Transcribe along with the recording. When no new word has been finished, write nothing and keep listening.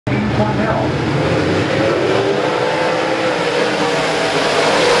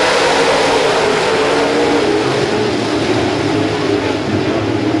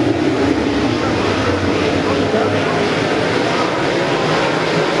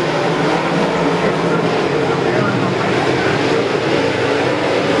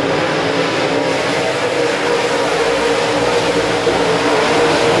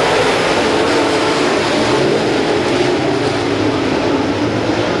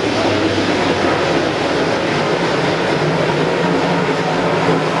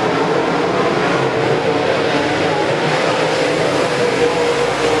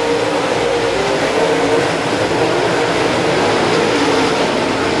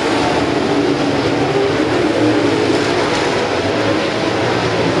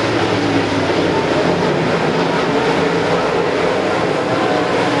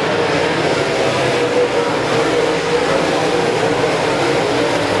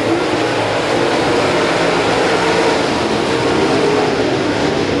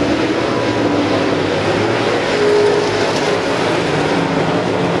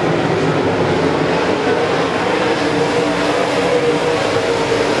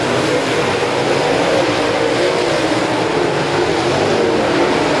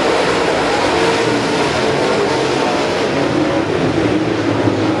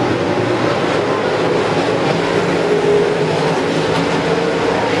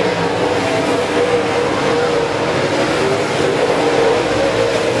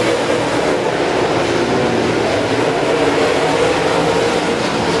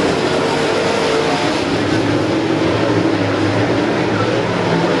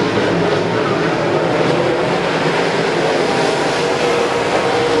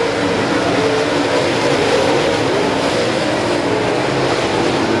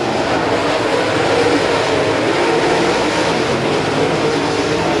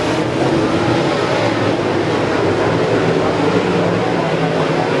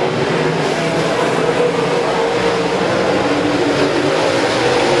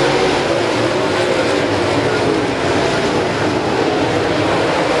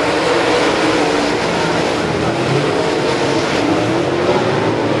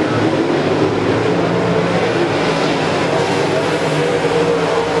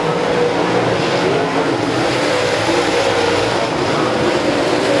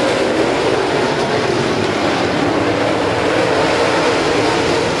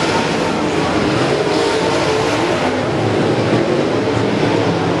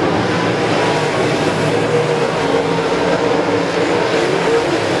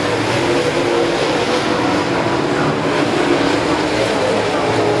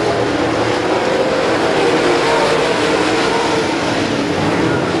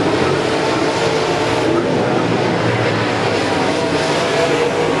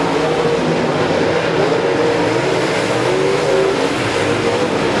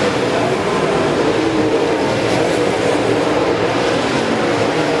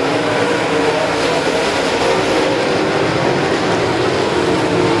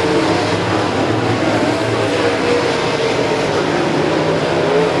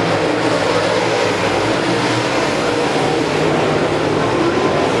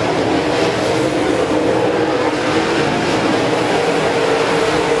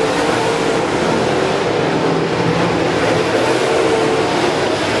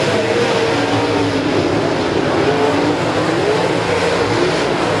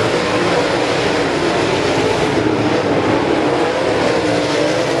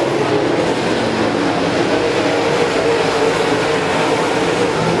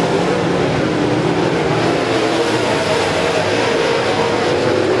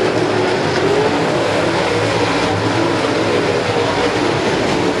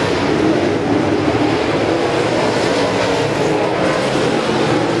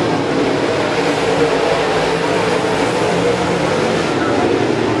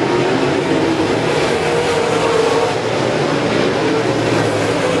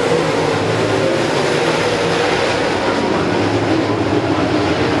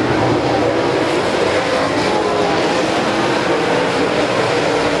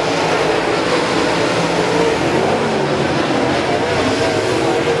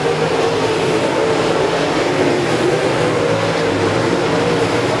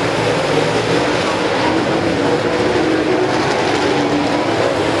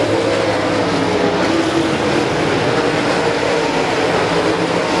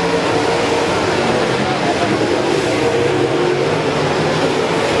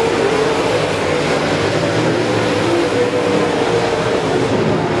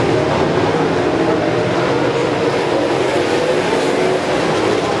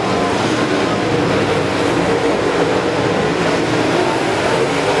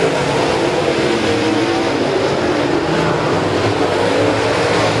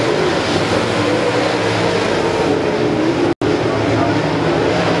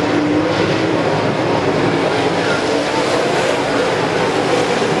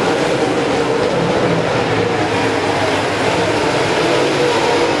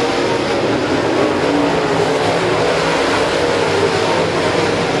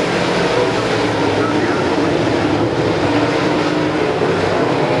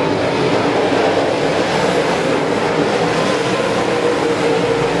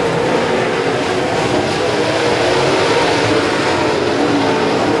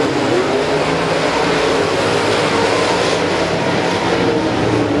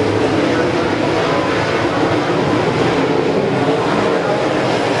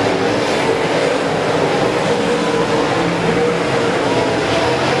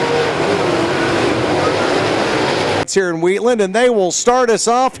Speedways here in Wheatland, and they will start us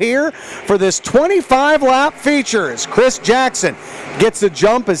off here for this 25-lap feature as Chris Jackson gets a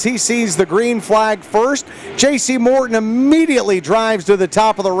jump as he sees the green flag first. J.C. Morton immediately drives to the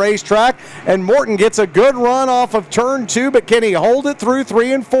top of the racetrack, and Morton gets a good run off of turn 2, but can he hold it through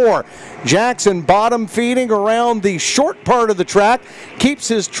 3 and 4? Jackson bottom feeding around the short part of the track, keeps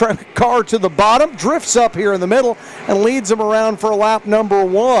his car to the bottom, drifts up here in the middle, and leads him around for lap number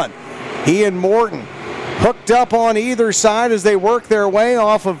 1. He and Morton hooked up on either side as they work their way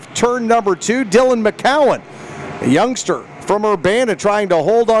off of turn number 2. Dylan McCowan, a youngster from Urbana, trying to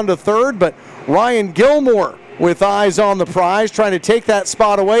hold on to third, but Ryan Gilmore with eyes on the prize, trying to take that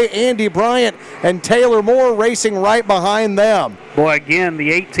spot away. Andy Bryant and Taylor Moore racing right behind them. Boy, again,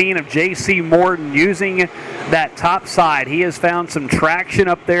 the 18 of J.C. Morton using that top side. He has found some traction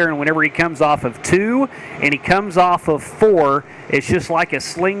up there, and whenever he comes off of 2 and he comes off of 4, it's just like a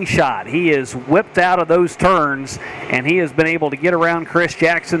slingshot. He is whipped out of those turns, and he has been able to get around Chris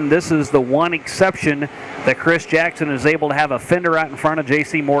Jackson. This is the one exception that Chris Jackson is able to have a fender out in front of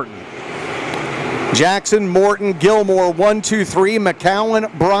J.C. Morton. Jackson, Morton, Gilmore, 1, 2, 3.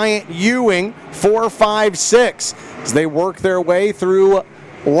 McCowan, Bryant, Ewing, 4, 5, 6. As they work their way through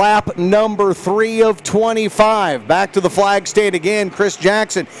lap number 3 of 25. Back to the flag stand again. Chris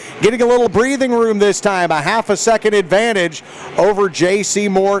Jackson getting a little breathing room this time. A half a second advantage over J.C.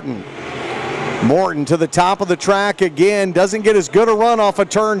 Morton. Morton to the top of the track again. Doesn't get as good a run off of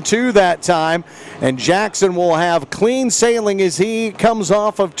turn 2 that time. And Jackson will have clean sailing as he comes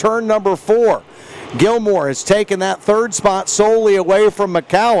off of turn number 4. Gilmore has taken that third spot solely away from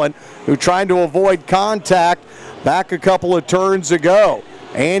McCowan, who tried to avoid contact back a couple of turns ago.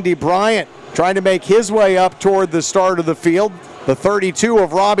 Andy Bryant trying to make his way up toward the start of the field. The 32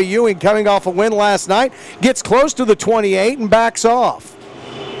 of Robbie Ewing, coming off a win last night, gets close to the 28 and backs off.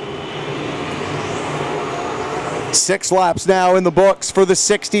 6 laps now in the books for the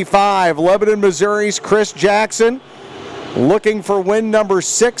 65. Lebanon, Missouri's Chris Jackson, looking for win number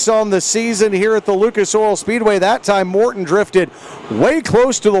 6 on the season here at the Lucas Oil Speedway. That time Morton drifted way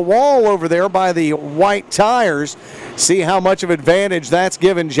close to the wall over there by the white tires. See how much of advantage that's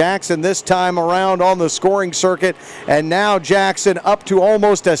given Jackson this time around on the scoring circuit. And now Jackson up to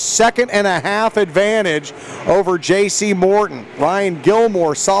almost a 1.5 second advantage over J.C. Morton. Ryan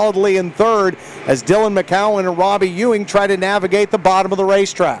Gilmore solidly in third as Dylan McCowan and Robbie Ewing try to navigate the bottom of the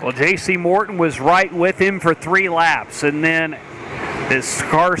racetrack. Well, J.C. Morton was right with him for 3 laps, and then his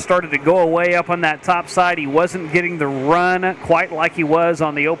car started to go away up on that top side. He wasn't getting the run quite like he was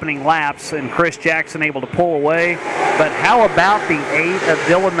on the opening laps, and Chris Jackson able to pull away. But how about the 8 of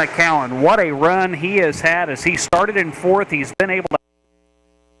Dylan McCowan? What a run he has had as he started in 4th. He's been able to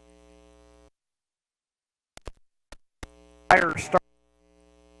start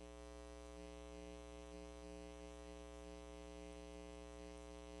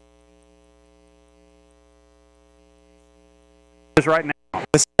right now.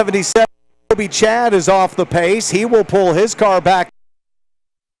 The 77, Kobe Chad, is off the pace. He will pull his car back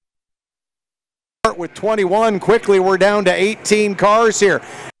with 21. Quickly, we're down to 18 cars here.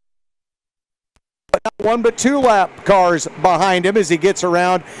 But not 1 but 2 lap cars behind him as he gets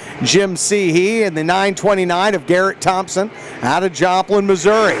around Jim Seehee and the 929 of Garrett Thompson out of Joplin,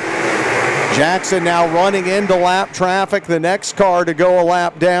 Missouri. Jackson now running into lap traffic. The next car to go a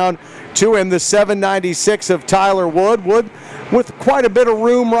lap down to him, the 796 of Tyler Wood. Wood with quite a bit of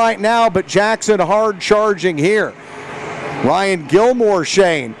room right now, but Jackson hard charging here. Ryan Gilmore,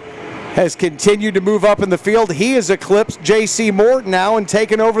 Shane, has continued to move up in the field. He has eclipsed J.C. Morton now and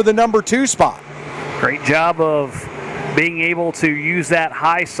taken over the number 2 spot. Great job of being able to use that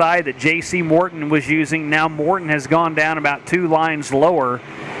high side that J.C. Morton was using. Now Morton has gone down about 2 lines lower.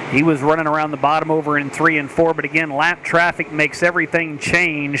 He was running around the bottom over in 3 and 4, but again, lap traffic makes everything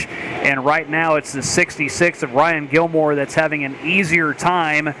change, and right now it's the 66 of Ryan Gilmore that's having an easier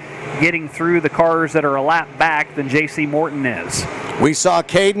time getting through the cars that are a lap back than J.C. Morton is. We saw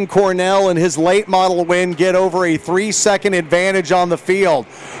Caden Cornell in his late model win get over a 3-second advantage on the field.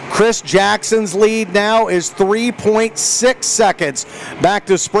 Chris Jackson's lead now is 3.6 seconds back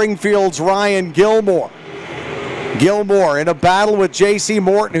to Springfield's Ryan Gilmore. Gilmore in a battle with J.C.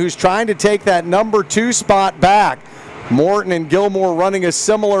 Morton, who's trying to take that number 2 spot back. Morton and Gilmore running a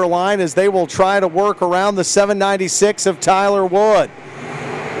similar line as they will try to work around the 796 of Tyler Wood.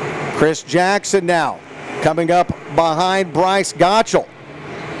 Chris Jackson now coming up behind Bryce Gottschall.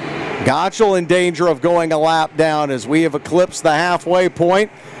 Gottschall in danger of going a lap down as we have eclipsed the halfway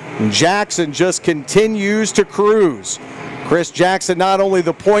point. Jackson just continues to cruise. Chris Jackson not only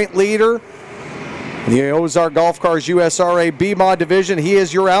the point leader, The Ozark Golf Cars USRA B-Mod division, he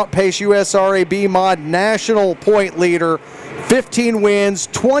is your Outpace USRA B-Mod national point leader. 15 wins,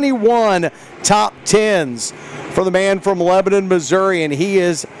 21 top 10s for the man from Lebanon, Missouri, and he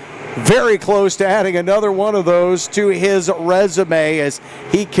is very close to adding another one of those to his resume as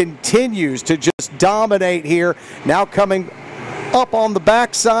he continues to just dominate here. Now coming up on the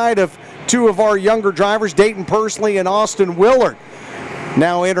backside of two of our younger drivers, Dayton Pursley and Austin Willard.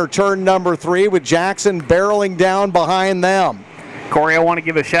 Now enter turn number 3 with Jackson barreling down behind them. Corey, I want to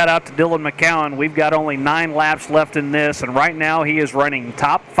give a shout out to Dylan McCowan. We've got only 9 laps left in this, and right now he is running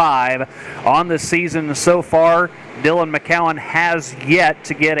top 5 on the season so far. Dylan McCowan has yet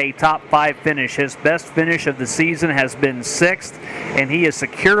to get a top 5 finish. His best finish of the season has been 6th, and he is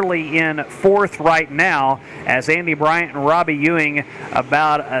securely in 4th right now as Andy Bryant and Robbie Ewing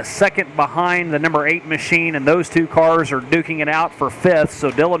about a second behind the number 8 machine, and those two cars are duking it out for 5th.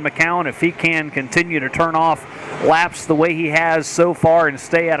 So Dylan McCowan, if he can continue to turn off laps the way he has so far and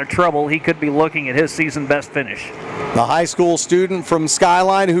stay out of trouble, he could be looking at his season best finish. The high school student from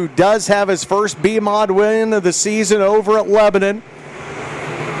Skyline who does have his first B-Mod win of the season over at Lebanon,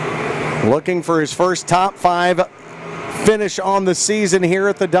 looking for his first top 5 finish on the season here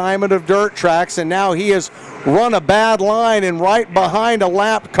at the Diamond of Dirt Tracks, and now he has run a bad line and right behind a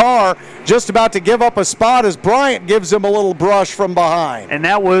lapped car, just about to give up a spot as Bryant gives him a little brush from behind. And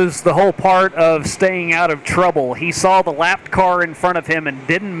that was the whole part of staying out of trouble. He saw the lapped car in front of him and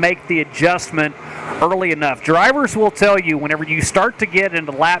didn't make the adjustment early enough. Drivers will tell you whenever you start to get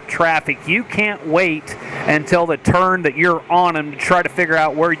into lap traffic, you can't wait until the turn that you're on them to try to figure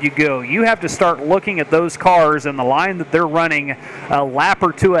out where you go. You have to start looking at those cars and the line that they're running a lap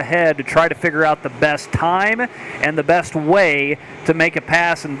or two ahead to try to figure out the best time and the best way to make a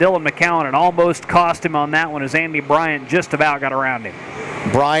pass. And Dylan McCowan, it almost cost him on that one as Andy Bryant just about got around him.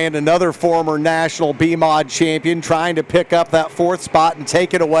 Bryant, another former national B-Mod champion, trying to pick up that 4th spot and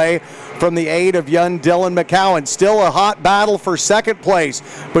take it away from the aid of young Dylan McCowan. Still a hot battle for 2nd place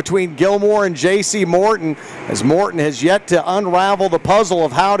between Gilmore and J.C. Morton, as Morton has yet to unravel the puzzle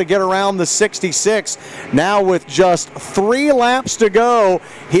of how to get around the 66. Now with just 3 laps to go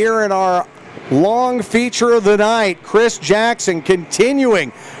here in our long feature of the night, Chris Jackson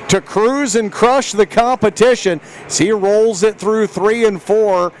continuing to cruise and crush the competition as he rolls it through 3 and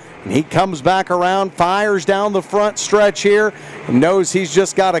 4, and he comes back around, fires down the front stretch here, and knows he's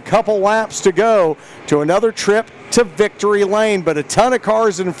just got a couple laps to go to another trip to victory lane. But a ton of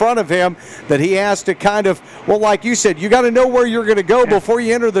cars in front of him that he has to kind of, well, like you said, you got to know where you're going to go before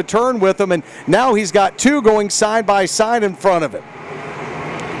you enter the turn with them, and now he's got 2 going side by side in front of him.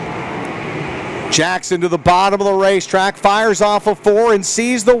 Jackson to the bottom of the racetrack, fires off a 4 and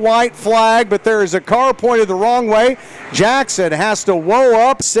sees the white flag, but there is a car pointed the wrong way. Jackson has to whoa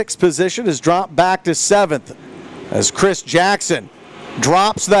up. 6th position is dropped back to 7th as Chris Jackson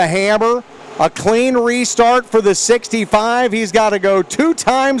drops the hammer. A clean restart for the 65. He's got to go 2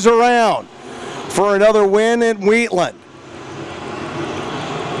 times around for another win at Wheatland.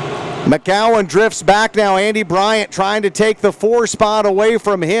 McCowan drifts back now. Andy Bryant trying to take the 4 spot away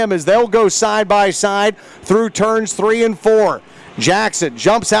from him as they'll go side by side through turns 3 and 4. Jackson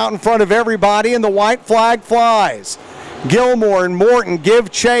jumps out in front of everybody and the white flag flies. Gilmore and Morton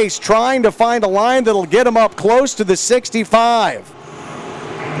give chase, trying to find a line that'll get him up close to the 65.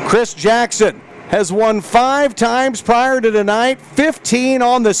 Chris Jackson has won 5 times prior to tonight, 15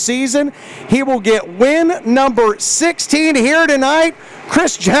 on the season. He will get win number 16 here tonight.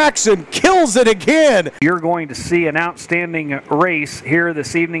 Chris Jackson kills it again. You're going to see an outstanding race here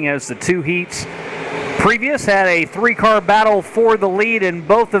this evening as the 2 heats previous had a 3-car battle for the lead in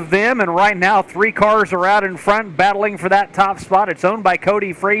both of them, and right now 3 cars are out in front battling for that top spot. It's owned by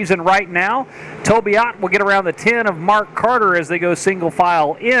Cody Friesen right now. Toby Ott will get around the 10 of Mark Carter as they go single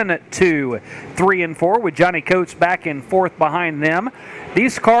file into 3 and 4 with Johnny Coates back in 4th behind them.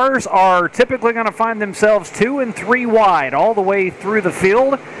 These cars are typically going to find themselves 2 and 3 wide all the way through the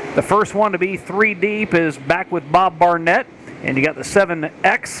field. The first one to be 3 deep is back with Bob Barnett. And you got the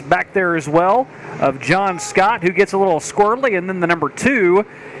 7X back there as well of John Scott, who gets a little squirrely. And then the number 2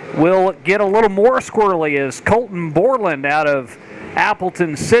 will get a little more squirrely as Colton Borland out of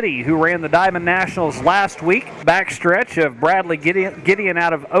Appleton City, who ran the Diamond Nationals last week. Backstretch of Bradley Gideon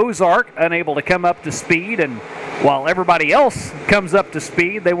out of Ozark, unable to come up to speed. And while everybody else comes up to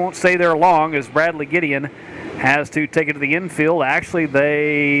speed, they won't stay there long as Bradley Gideon has to take it to the infield. Actually,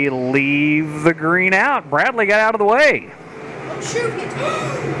 they leave the green out. Bradley got out of the way.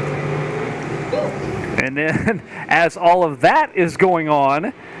 And then, as all of that is going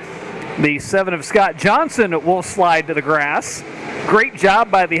on, the 7 of Scott Johnson will slide to the grass. Great job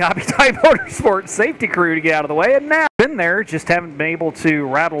by the Hobby Type Motorsports safety crew to get out of the way. And now, been there, just haven't been able to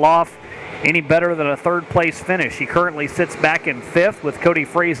rattle off any better than a third place finish. He currently sits back in fifth with Cody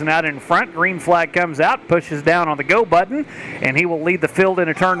Friesen out in front. Green flag comes out, pushes down on the go button, and he will lead the field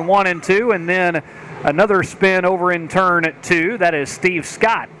into turn 1 and 2, and then another spin over in turn 2. That is Steve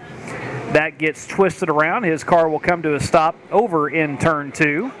Scott. That gets twisted around. His car will come to a stop over in turn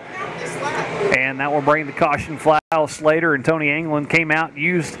 2. And that will bring the caution flag. Kyle Slater and Tony England came out and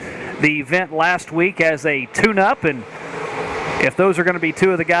used the event last week as a tune-up, and if those are going to be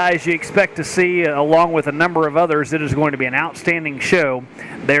two of the guys you expect to see, along with a number of others, it is going to be an outstanding show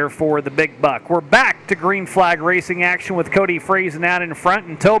there for the big buck. We're back to green flag racing action with Cody Friesen out in front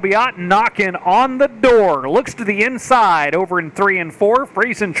and Toby Ott knocking on the door. Looks to the inside over in 3 and 4.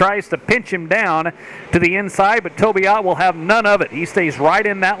 Friesen tries to pinch him down to the inside, but Toby Ott will have none of it. He stays right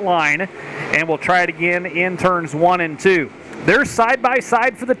in that line and will try it again in turns 1 and 2. They're side by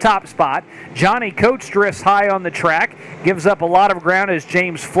side for the top spot. Johnny Coates drifts high on the track, gives up a lot of ground as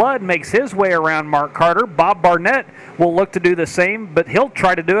James Flood makes his way around Mark Carter. Bob Barnett will look to do the same, but he'll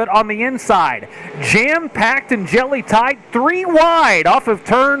try to do it on the inside. Jam-packed and jelly-tied, 3 wide off of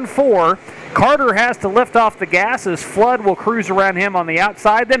turn 4. Carter has to lift off the gas as Flood will cruise around him on the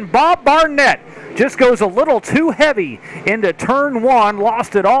outside. Then Bob Barnett just goes a little too heavy into turn 1,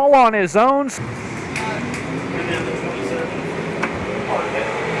 lost it all on his own.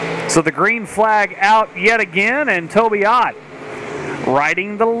 So the green flag out yet again, and Toby Ott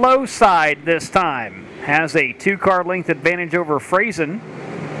riding the low side this time. Has a 2-car length advantage over Friesen.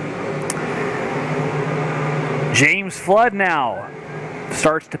 James Flood now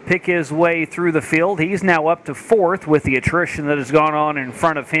starts to pick his way through the field. He's now up to 4th with the attrition that has gone on in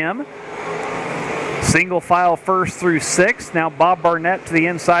front of him. Single file 1st through 6th. Now Bob Barnett to the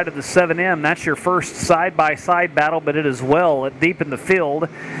inside of the 7M. That's your first side-by-side battle, but it is well deep in the field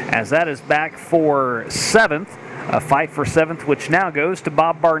as that is back for 7th. A fight for 7th, which now goes to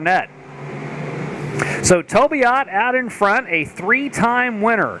Bob Barnett. So Toby Ott out in front, a 3-time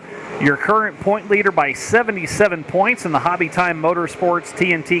winner. Your current point leader by 77 points in the Hobby Time Motorsports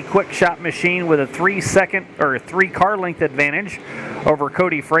TNT Quick Shot machine with a 3-car length advantage over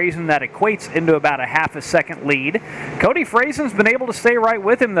Cody Friesen. That equates into about a half a second lead. Cody Friesen's been able to stay right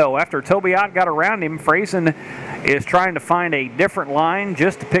with him, though. After Toby Ott got around him, Friesen is trying to find a different line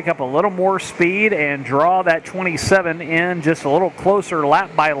just to pick up a little more speed and draw that 27 in just a little closer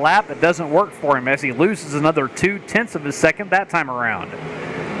lap by lap. It doesn't work for him as he loses another 0.2 of a second that time around.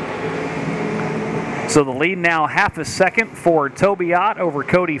 So the lead now half a second for Toby Ott over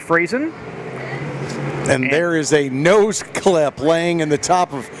Cody Friesen. And there is a nose clip laying in the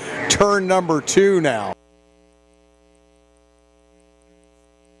top of turn number 2 now.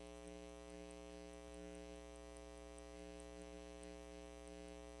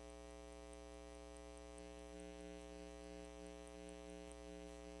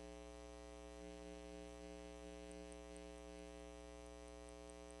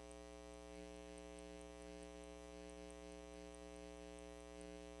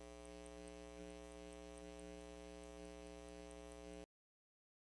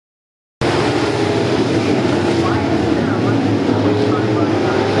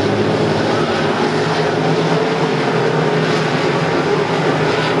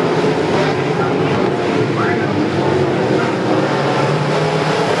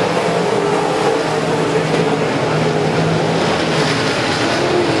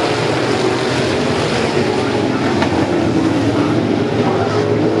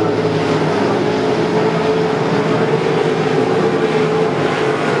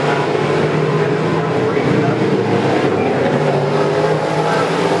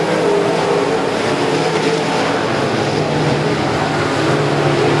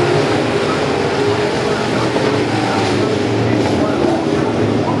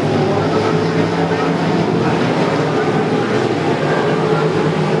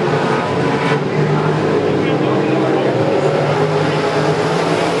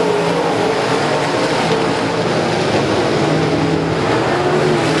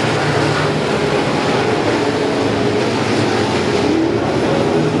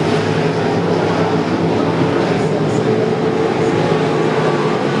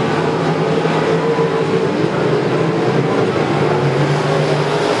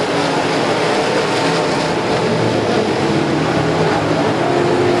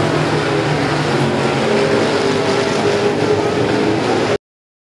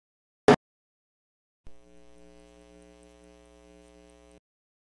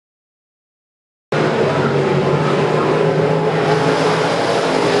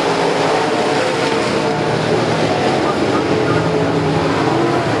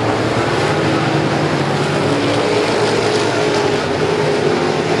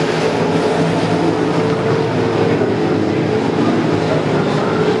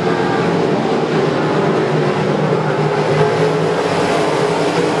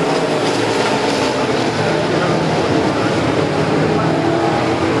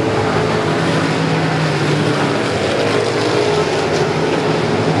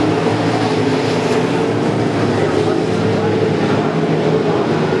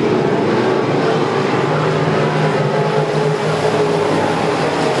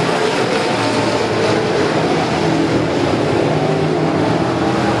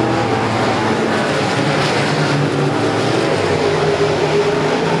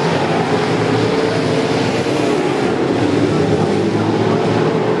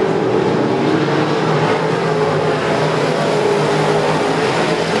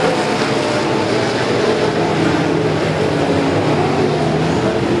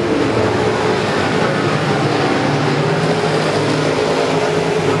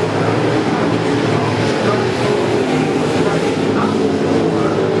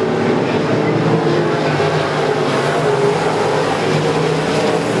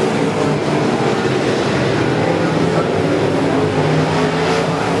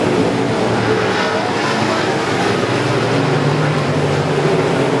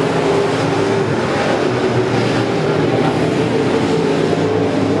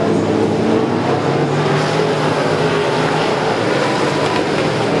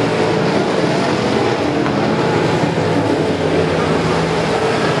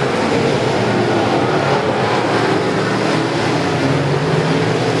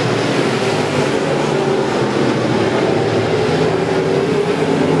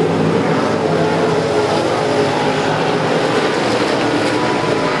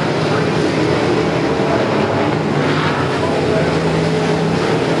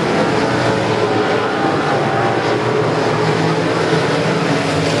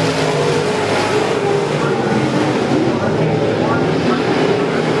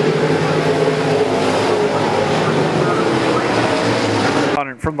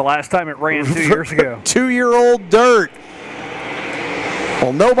 the last time it ran 2 years ago. 2-year-old dirt.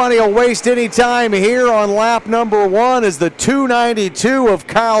 Well, nobody will waste any time here on lap number 1 as the 292 of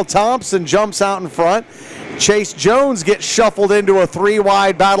Kyle Thompson jumps out in front. Chase Jones gets shuffled into a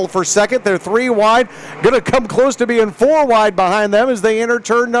 3-wide battle for second. They're 3 wide, going to come close to being 4 wide behind them as they enter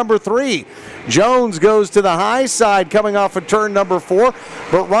turn number 3. Jones goes to the high side coming off of turn number 4,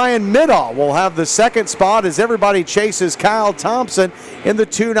 but Ryan Middaugh will have the second spot as everybody chases Kyle Thompson in the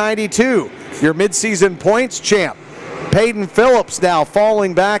 292. Your midseason points champ, Peyton Phillips, now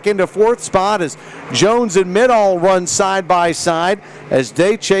falling back into 4th spot as Jones and Middaugh run side by side as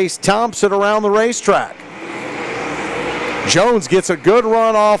they chase Thompson around the racetrack. Jones gets a good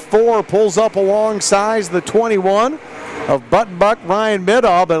run off 4, pulls up alongside the 21 of Button Buck Ryan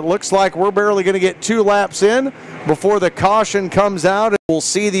Middaugh, but it looks like we're barely going to get 2 laps in before the caution comes out. We'll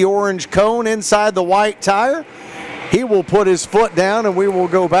see the orange cone inside the white tire. He will put his foot down and we will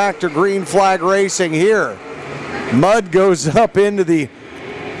go back to green flag racing here. Mud goes up into the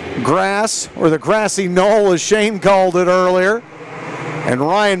grass, or the grassy knoll as Shane called it earlier, and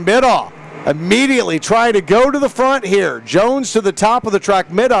Ryan Middaugh immediately try to go to the front here. Jones to the top of the track.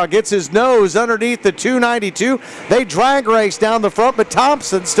 Middaugh gets his nose underneath the 292. They drag race down the front, but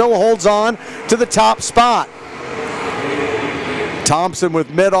Thompson still holds on to the top spot. Thompson with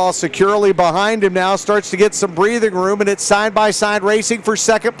Middaugh securely behind him now starts to get some breathing room, and it's side-by-side racing for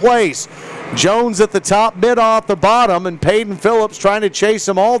second place. Jones at the top, Middaugh at the bottom, and Peyton Phillips trying to chase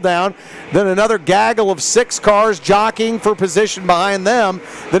them all down. Then another gaggle of 6 cars jockeying for position behind them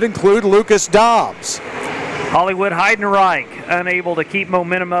that include Lucas Dobbs. Hollywood Heidenreich unable to keep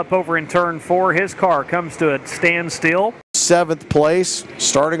momentum up over in turn 4. His car comes to a standstill. 7th place,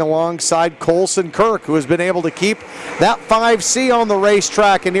 starting alongside Colson Kirk, who has been able to keep that 5C on the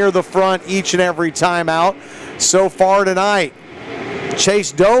racetrack and near the front each and every time out so far tonight.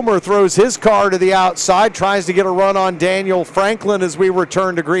 Chase Domer throws his car to the outside, tries to get a run on Daniel Franklin as we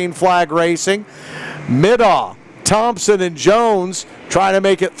return to green flag racing. Middaugh, Thompson, and Jones try to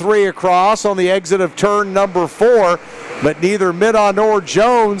make it 3 across on the exit of turn number 4, but neither Middaugh nor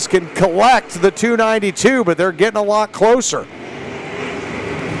Jones can collect the 292, but they're getting a lot closer.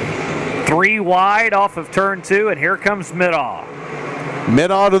 3 wide off of turn 2, and here comes Middaugh.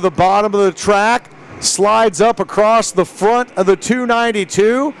 Middaugh to the bottom of the track, slides up across the front of the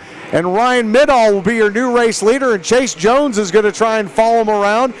 292, and Ryan Middaugh will be your new race leader, and Chase Jones is going to try and follow him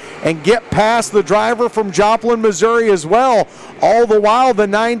around and get past the driver from Joplin, Missouri as well. All the while, the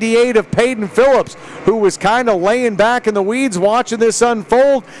 98 of Peyton Phillips, who was kind of laying back in the weeds watching this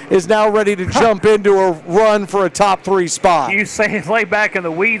unfold, is now ready to jump into a run for a top 3 spot. You say lay back in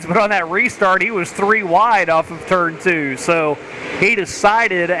the weeds, but on that restart, he was 3 wide off of turn 2. So he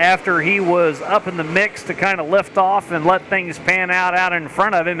decided after he was up in the mix to kind of lift off and let things pan out in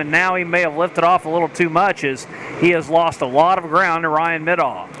front of him, and now he may have lifted off a little too much as he has lost a lot of ground to Ryan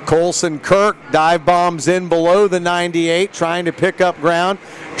Middaugh. Colson Kirk dive bombs in below the 98, trying to pick up ground,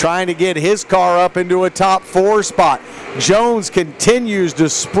 trying to get his car up into a top 4 spot. Jones continues to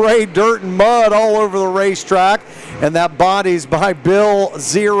spray dirt and mud all over the racetrack, and that body's by Bill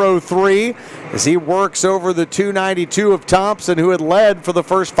 03 as he works over the 292 of Thompson, who had led for the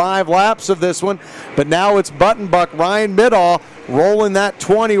first 5 laps of this one. But now it's Button Buck Ryan Middaugh rolling that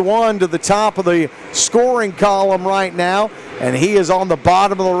 21 to the top of the scoring column right now, and he is on the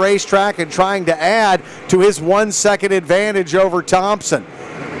bottom of the racetrack and trying to add to his 1 second advantage over Thompson.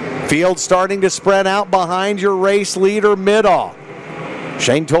 Field starting to spread out behind your race leader, Middaugh.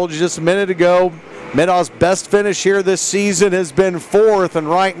 Shane told you just a minute ago, Middaugh's best finish here this season has been 4th, and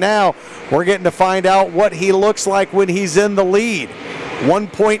right now we're getting to find out what he looks like when he's in the lead.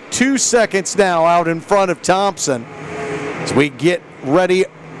 1.2 seconds now out in front of Thompson as we get ready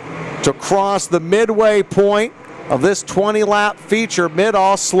to cross the midway point of this 20-lap feature.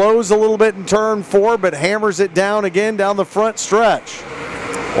 Middaugh slows a little bit in turn 4, but hammers it down again down the front stretch.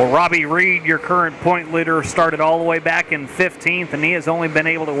 Well, Robbie Reed, your current point leader, started all the way back in 15th, and he has only been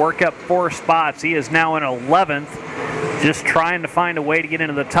able to work up 4 spots. He is now in 11th, just trying to find a way to get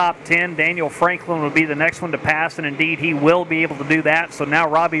into the top 10. Daniel Franklin will be the next one to pass, and indeed he will be able to do that. So now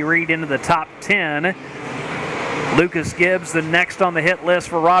Robbie Reed into the top 10. Lucas Gibbs, the next on the hit list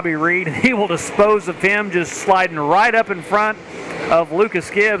for Robbie Reed, and he will dispose of him, just sliding right up in front of Lucas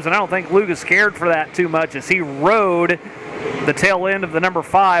Gibbs. And I don't think Lucas cared for that too much as he rode the tail end of the number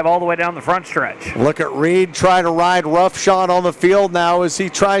 5 all the way down the front stretch. Look at Reed trying to ride roughshod on the field now as he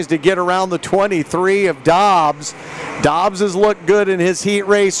tries to get around the 23 of Dobbs. Dobbs has looked good in his heat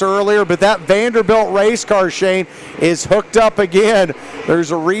race earlier, but that Vanderbilt race car, Shane, is hooked up again.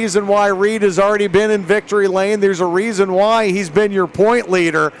 There's a reason why Reed has already been in victory lane. There's a reason why he's been your point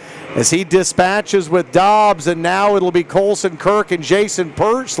leader as he dispatches with Dobbs, and now it'll be Colson Kirk and Jason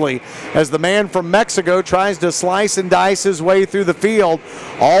Pursley as the man from Mexico tries to slice and dice his way through the field.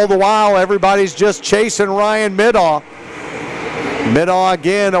 All the while, everybody's just chasing Ryan Middaugh. Middaugh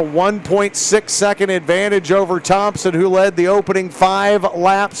again, a 1.6 second advantage over Thompson, who led the opening 5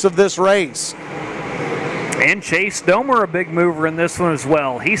 laps of this race. And Chase Domer, a big mover in this one as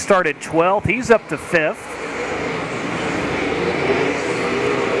well. He started 12th, he's up to 5th.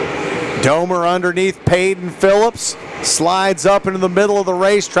 Domer underneath Peyton Phillips, slides up into the middle of the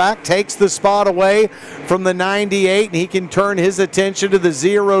racetrack, takes the spot away from the 98, and he can turn his attention to the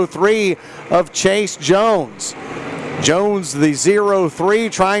 0-3 of Chase Jones. Jones, the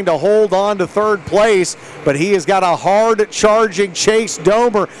 0-3, trying to hold on to third place, but he has got a hard charging Chase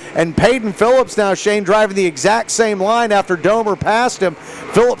Domer. And Peyton Phillips now, Shane, driving the exact same line after Domer passed him.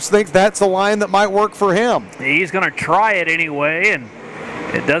 Phillips thinks that's the line that might work for him. He's going to try it anyway, and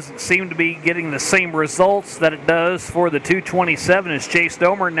it doesn't seem to be getting the same results that it does for the 227 as Chase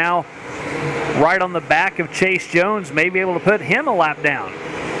Domer now right on the back of Chase Jones, may be able to put him a lap down.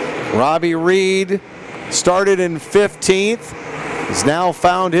 Robbie Reed started in 15th, has now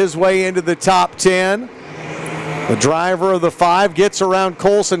found his way into the top 10. The driver of the 5 gets around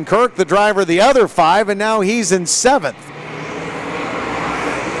Colson Kirk, the driver of the other 5, and now he's in 7th.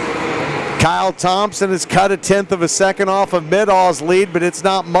 Kyle Thompson has cut a 1/10 of a second off of Middaugh's lead, but it's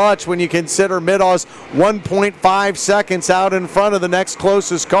not much when you consider Middaugh's 1.5 seconds out in front of the next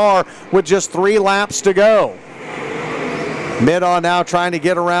closest car with just 3 laps to go. Middaugh now trying to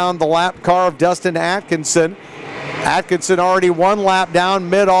get around the lap car of Dustin Atkinson. Atkinson already 1 lap down.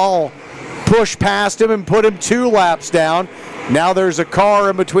 Middaugh pushed past him and put him 2 laps down. Now there's a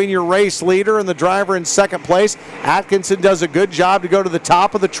car in between your race leader and the driver in second place. Atkinson does a good job to go to the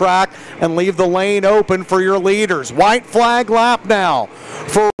top of the track and leave the lane open for your leaders. White flag lap now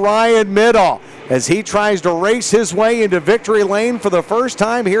for Ryan Middaugh as he tries to race his way into victory lane for the first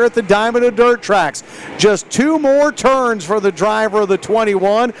time here at the Diamond and Dirt Tracks. Just 2 more turns for the driver of the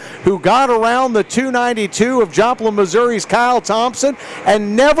 21 who got around the 292 of Joplin, Missouri's Kyle Thompson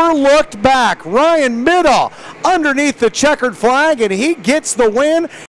and never looked back. Ryan Middaugh underneath the checkered flag, and he gets the win.